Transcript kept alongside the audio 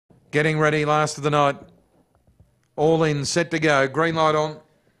Getting ready, last of the night. All in, set to go. Green light on.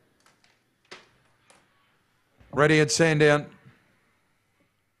 Ready at Sandown.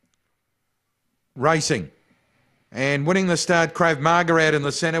 Racing. And winning the start, Krav Maga out in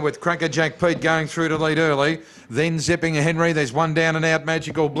the centre with Crackerjack Pete going through to lead early. Then Zipping Henry. There's one down and out,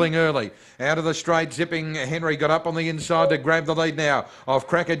 Magical Bling early. Out of the straight, Zipping Henry got up on the inside to grab the lead now of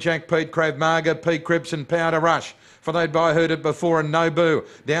Crackerjack Pete, Krav Maga, Pete Cripps and Powder Rush. Followed by Heard It Before and No Boo.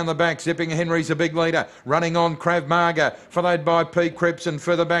 Down the back, Zipping Henry's a big leader. Running on Krav Maga. Followed by Pete Cripps and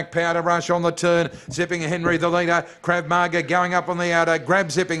further back Powder Rush on the turn. Zipping Henry the leader. Krav Maga going up on the outer.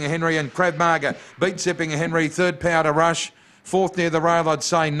 Grab Zipping Henry and Krav Maga. Beat Zipping Henry. Third Powder Rush. Fourth near the rail, I'd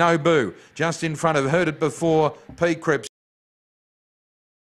say No Boo. Just in front of Heard It Before, Pete Cripps.